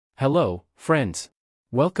Hello, friends.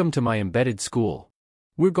 Welcome to my embedded school.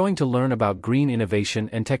 We're going to learn about green innovation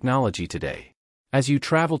and technology today. As you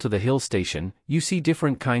travel to the hill station, you see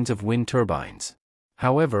different kinds of wind turbines.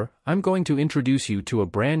 However, I'm going to introduce you to a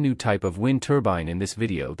brand new type of wind turbine in this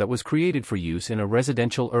video that was created for use in a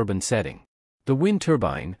residential urban setting. The wind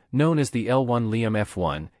turbine, known as the L1 Liam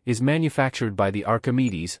F1, is manufactured by the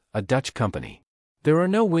Archimedes, a Dutch company. There are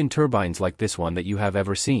no wind turbines like this one that you have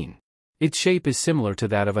ever seen. Its shape is similar to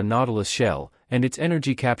that of a nautilus shell, and its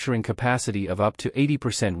energy capturing capacity of up to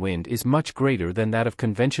 80% wind is much greater than that of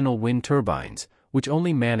conventional wind turbines, which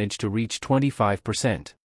only manage to reach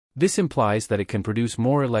 25%. This implies that it can produce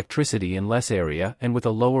more electricity in less area and with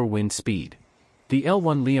a lower wind speed. The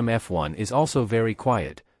L1 Liam F1 is also very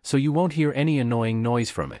quiet, so you won't hear any annoying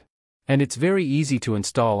noise from it. And it's very easy to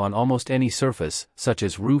install on almost any surface, such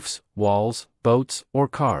as roofs, walls, boats, or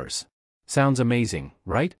cars. Sounds amazing,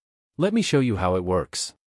 right? Let me show you how it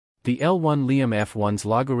works. The L1 Liam F1's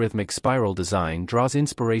logarithmic spiral design draws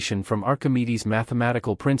inspiration from Archimedes'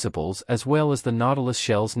 mathematical principles as well as the nautilus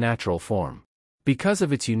shell's natural form. Because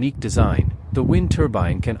of its unique design, the wind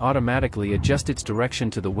turbine can automatically adjust its direction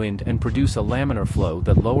to the wind and produce a laminar flow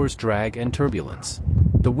that lowers drag and turbulence.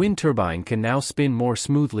 The wind turbine can now spin more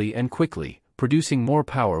smoothly and quickly, producing more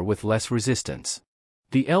power with less resistance.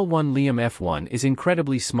 The L1 Liam F1 is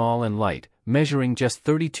incredibly small and light, measuring just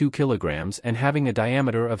 32 kilograms and having a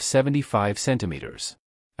diameter of 75 centimeters.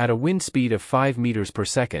 At a wind speed of 5 meters per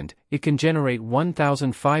second, it can generate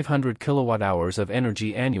 1,500 kilowatt-hours of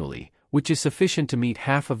energy annually, which is sufficient to meet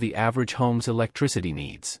half of the average home's electricity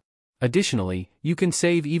needs. Additionally, you can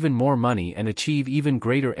save even more money and achieve even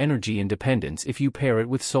greater energy independence if you pair it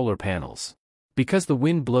with solar panels. Because the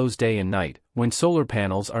wind blows day and night, when solar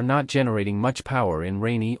panels are not generating much power in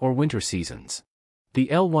rainy or winter seasons. The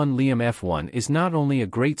L1 Liam F1 is not only a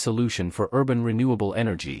great solution for urban renewable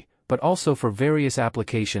energy, but also for various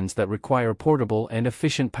applications that require portable and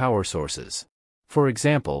efficient power sources. For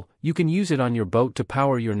example, you can use it on your boat to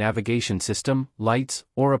power your navigation system, lights,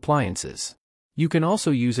 or appliances. You can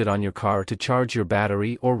also use it on your car to charge your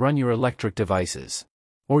battery or run your electric devices.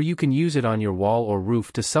 Or you can use it on your wall or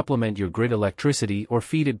roof to supplement your grid electricity or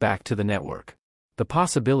feed it back to the network. The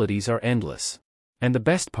possibilities are endless. And the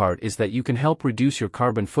best part is that you can help reduce your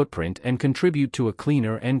carbon footprint and contribute to a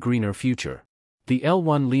cleaner and greener future. The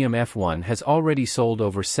L1 Liam F1 has already sold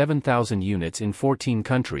over 7,000 units in 14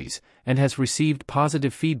 countries, and has received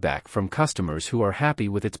positive feedback from customers who are happy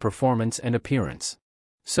with its performance and appearance.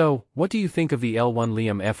 So, what do you think of the L1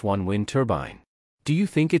 Liam F1 wind turbine? Do you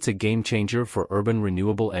think it's a game changer for urban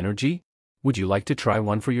renewable energy? Would you like to try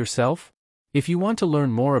one for yourself? If you want to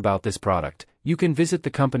learn more about this product, you can visit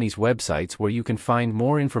the company's websites where you can find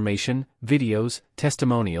more information, videos,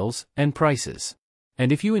 testimonials, and prices.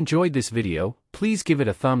 And if you enjoyed this video, please give it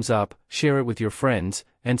a thumbs up, share it with your friends,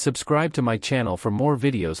 and subscribe to my channel for more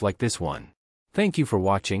videos like this one. Thank you for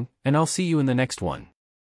watching, and I'll see you in the next one.